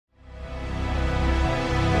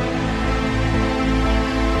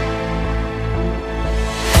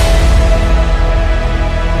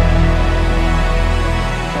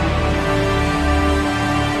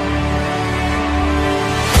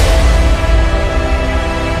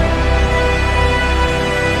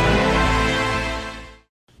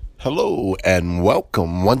Hello and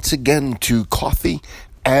welcome once again to Coffee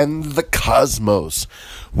and the Cosmos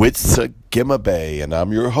with Sagima Bay, and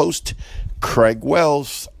I'm your host, Craig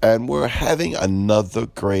Wells, and we're having another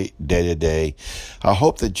great day today. I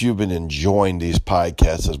hope that you've been enjoying these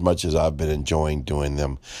podcasts as much as I've been enjoying doing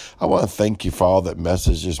them. I want to thank you for all that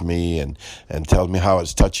messages me and tells me how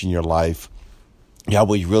it's touching your life.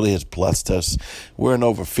 Yahweh really has blessed us. We're in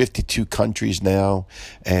over 52 countries now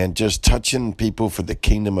and just touching people for the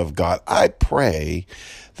kingdom of God. I pray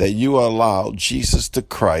that you allow Jesus the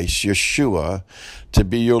Christ, Yeshua, to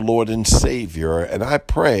be your Lord and Savior. And I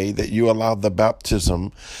pray that you allow the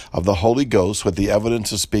baptism of the Holy Ghost with the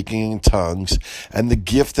evidence of speaking in tongues and the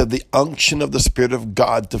gift of the unction of the Spirit of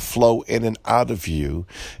God to flow in and out of you.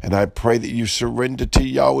 And I pray that you surrender to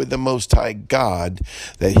Yahweh, the Most High God,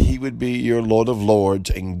 that He would be your Lord of Lords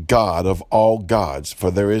and God of all gods. For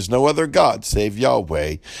there is no other God save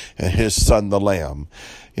Yahweh and His Son, the Lamb.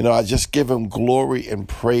 I just give Him glory and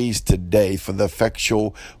praise today for the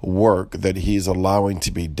effectual work that He's allowing to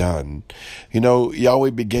be done. Yahweh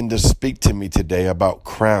began to speak to me today about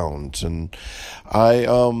crowns, and I,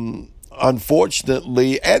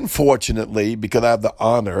 unfortunately and fortunately, because I have the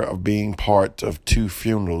honor of being part of 2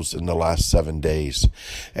 funerals in the last 7 days,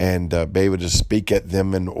 and be able to speak at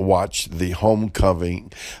them and watch the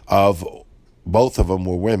homecoming of both of them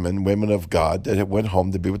were women of God that went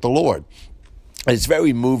home to be with the Lord. It's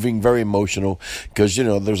very moving, very emotional, because,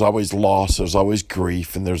 there's always loss, there's always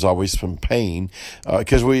grief, and there's always some pain,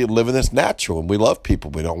 because we live in this natural, and we love people.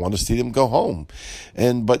 We don't want to see them go home.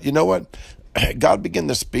 But you know what? God began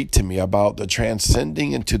to speak to me about the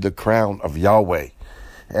transcending into the crown of Yahweh,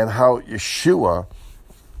 and how Yeshua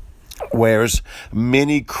wears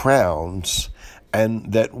many crowns,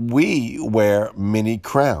 and that we wear many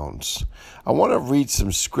crowns. I want to read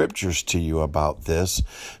some scriptures to you about this,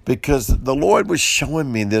 because the Lord was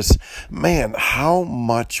showing me this, how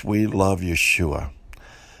much we love Yeshua.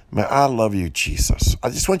 I love you, Jesus. I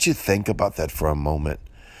just want you to think about that for a moment.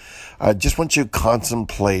 I just want you to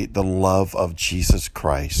contemplate the love of Jesus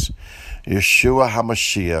Christ, Yeshua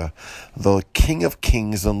HaMashiach, the King of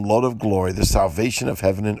Kings and Lord of Glory, the salvation of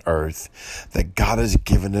heaven and earth that God has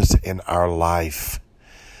given us in our life.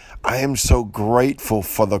 I am so grateful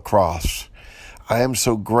for the cross. I am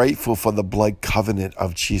so grateful for the blood covenant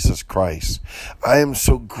of Jesus Christ. I am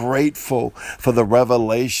so grateful for the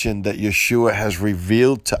revelation that Yeshua has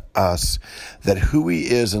revealed to us, that who He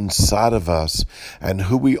is inside of us and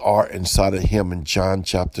who we are inside of Him in John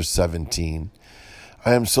chapter 17.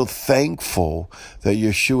 I am so thankful that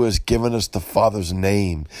Yeshua has given us the Father's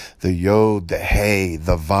name, the Yod, the Hey,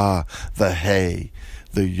 the Va, the Hey.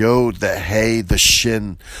 The Yod, the Hey, the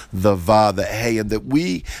Shin, the Va, the Hey, and that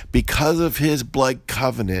we, because of His blood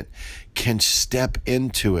covenant, can step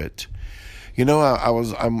into it.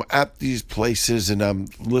 I'm at these places and I'm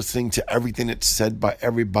listening to everything that's said by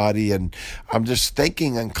everybody, and I'm just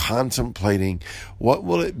thinking and contemplating, what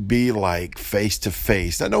will it be like face to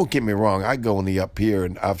face? Now, don't get me wrong. I go in the up here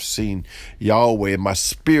and I've seen Yahweh in my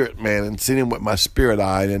spirit, man, and seen Him with my spirit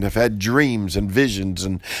eye, and have had dreams and visions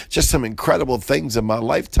and just some incredible things in my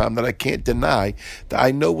lifetime that I can't deny, that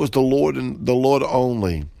I know was the Lord and the Lord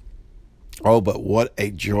only. Oh, but what a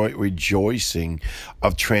joy, rejoicing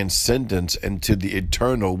of transcendence into the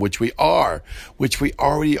eternal, which we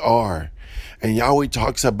already are. And Yahweh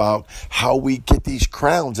talks about how we get these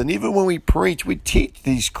crowns. And even when we preach, we teach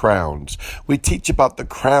these crowns. We teach about the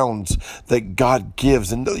crowns that God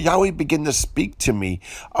gives. And Yahweh began to speak to me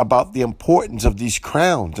about the importance of these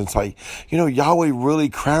crowns. It's like, Yahweh really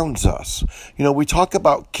crowns us. We talk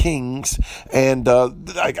about kings, and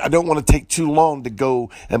I don't want to take too long to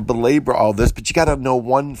go and belabor all this, but you got to know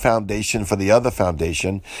one foundation for the other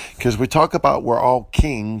foundation, because we talk about we're all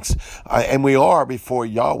kings, and we are before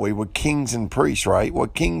Yahweh. We're kings and priests, right? Well,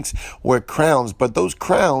 kings wear crowns, but those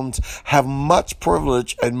crowns have much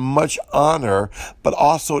privilege and much honor, but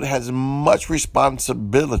also it has much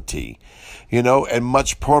responsibility, and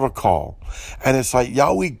much protocol. And it's like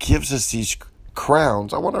Yahweh gives us these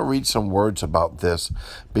crowns. I want to read some words about this,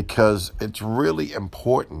 because it's really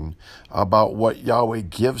important about what Yahweh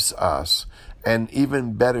gives us, and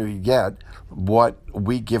even better yet, what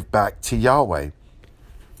we give back to Yahweh.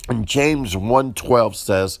 And James 1:12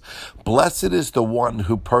 says, "Blessed is the one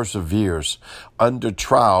who perseveres under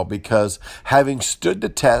trial, because having stood the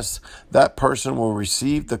test, that person will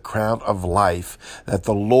receive the crown of life that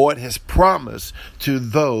the Lord has promised to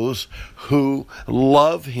those who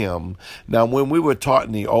love him. Now, when we were taught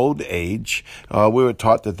in the old age, we were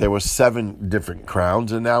taught that there were 7 different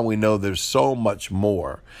crowns, and now we know there's so much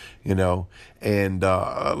more, And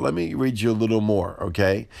let me read you a little more,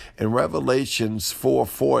 okay? In Revelations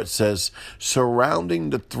 4:4, it says,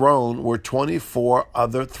 surrounding the throne were 24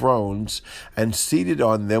 other thrones, and seated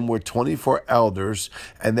on them were 24 elders,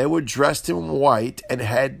 and they were dressed in white and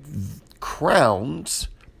had crowns,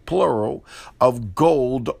 plural, of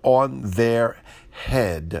gold on their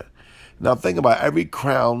head. Now think about it. Every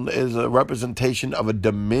crown is a representation of a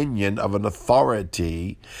dominion, of an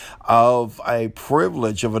authority, of a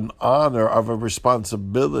privilege, of an honor, of a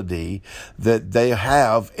responsibility that they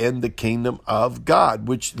have in the kingdom of God,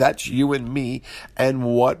 which that's you and me and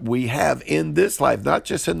what we have in this life, not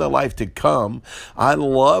just in the life to come. I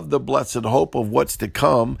love the blessed hope of what's to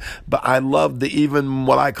come, but I love the even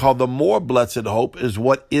what I call the more blessed hope is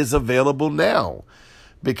what is available now,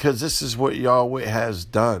 because this is what Yahweh has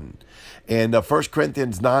done. And 1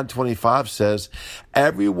 Corinthians 9:25 says,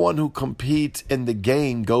 everyone who competes in the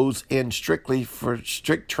game goes in strictly for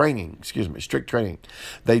strict training.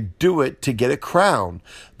 They do it to get a crown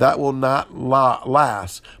that will not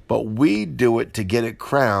last, but we do it to get a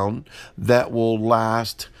crown that will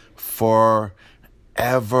last forever.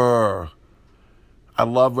 I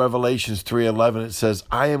love Revelations 3:11. It says,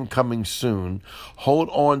 I am coming soon. Hold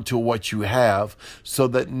on to what you have so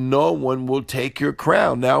that no one will take your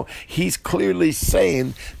crown. Now, he's clearly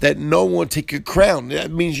saying that no one will take your crown. That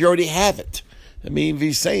means you already have it. I mean, if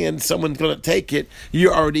he's saying someone's going to take it, you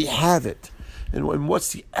already have it. And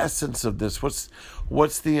what's the essence of this?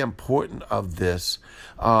 What's the importance of this?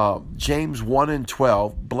 James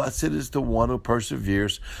 1:12, blessed is the one who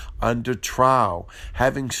perseveres under trial.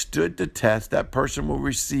 Having stood the test, that person will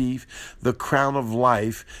receive the crown of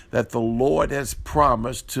life that the Lord has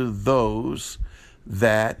promised to those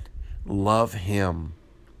that love him.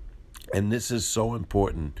 And this is so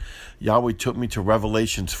important. Yahweh took me to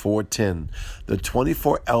Revelations 4:10. The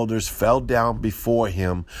 24 elders fell down before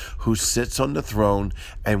him who sits on the throne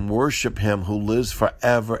and worship him who lives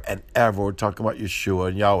forever and ever. We're talking about Yeshua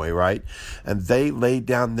and Yahweh, right? And they laid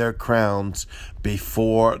down their crowns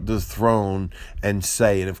before the throne and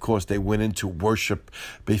and of course they went into worship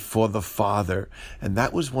before the Father. And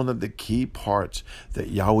that was one of the key parts that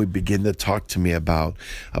Yahweh began to talk to me about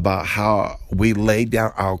how we lay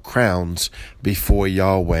down our crowns before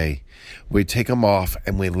Yahweh. We take them off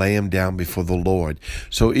and we lay them down before the Lord.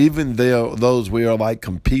 So even those we are like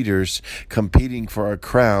competitors competing for a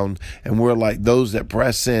crown, and we're like those that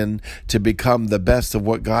press in to become the best of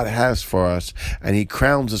what God has for us. And he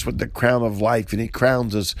crowns us with the crown of life, and he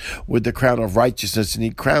crowns us with the crown of righteousness, and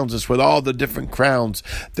he crowns us with all the different crowns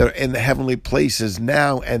that are in the heavenly places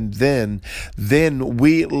now and then. Then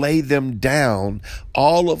we lay them down,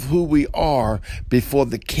 all of who we are, before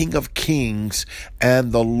the King of Kings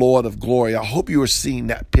and the Lord of Glory. I hope you are seeing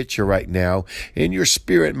that picture right now in your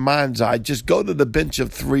spirit and mind's eye. Just go to the bench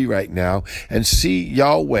of 3 right now and see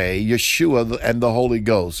Yahweh, Yeshua, and the Holy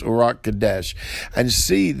Ghost, Ruach Kadesh, and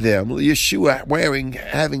see them, Yeshua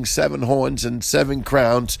having 7 horns and 7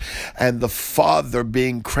 crowns, and the Father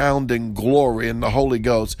being crowned in glory in the Holy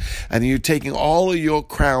Ghost. And you're taking all of your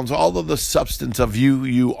crowns, all of the substance of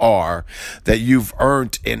you are, that you've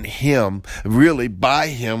earned in him, really by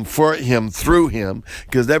him, for him, through him,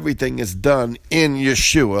 because everything is done in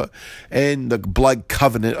Yeshua and the blood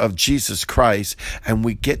covenant of Jesus Christ, and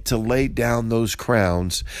we get to lay down those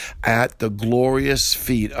crowns at the glorious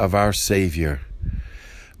feet of our Savior.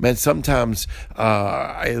 Man, sometimes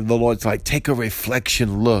the Lord's like, take a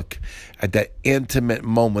reflection look at that intimate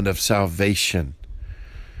moment of salvation.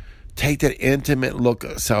 Take that intimate look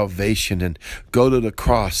at salvation and go to the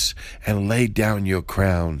cross and lay down your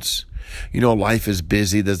crowns. You know, life is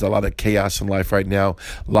busy. There's a lot of chaos in life right now,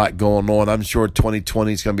 a lot going on. I'm sure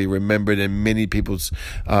 2020 is going to be remembered in many people's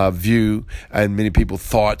view and many people's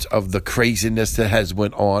thoughts of the craziness that has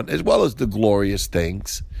went on, as well as the glorious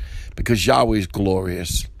things, because Yahweh is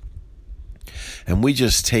glorious. And we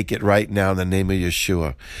just take it right now in the name of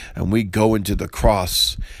Yeshua, and we go into the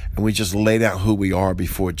cross and we just lay down who we are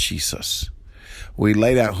before Jesus. We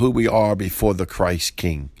lay down who we are before the Christ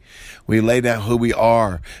King. We lay down who we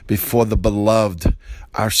are before the beloved,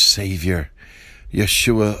 our Savior,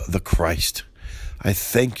 Yeshua the Christ. I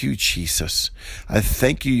thank you, Jesus. I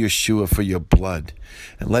thank you, Yeshua, for your blood.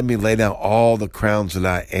 And let me lay down all the crowns that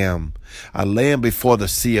I am. I lay them before the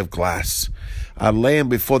sea of glass. I lay them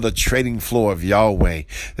before the trading floor of Yahweh,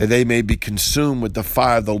 that they may be consumed with the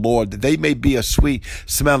fire of the Lord, that they may be a sweet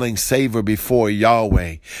smelling savor before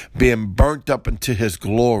Yahweh, being burnt up into his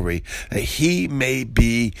glory, that he may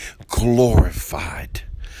be glorified.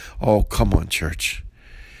 Oh, come on, church.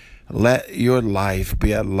 Let your life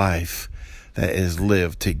be a life that is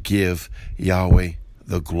lived to give Yahweh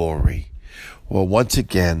the glory. Well, once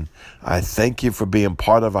again, I thank you for being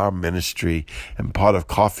part of our ministry and part of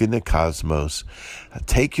Coffee in the Cosmos.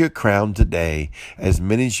 Take your crown today, as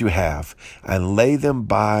many as you have, and lay them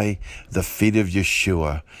by the feet of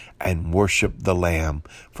Yeshua and worship the Lamb,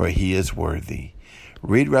 for he is worthy.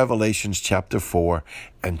 Read Revelations chapter 4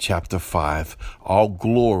 and chapter 5. All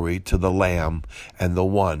glory to the Lamb and the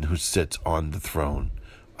one who sits on the throne.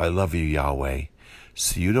 I love you, Yahweh.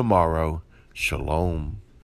 See you tomorrow. Shalom.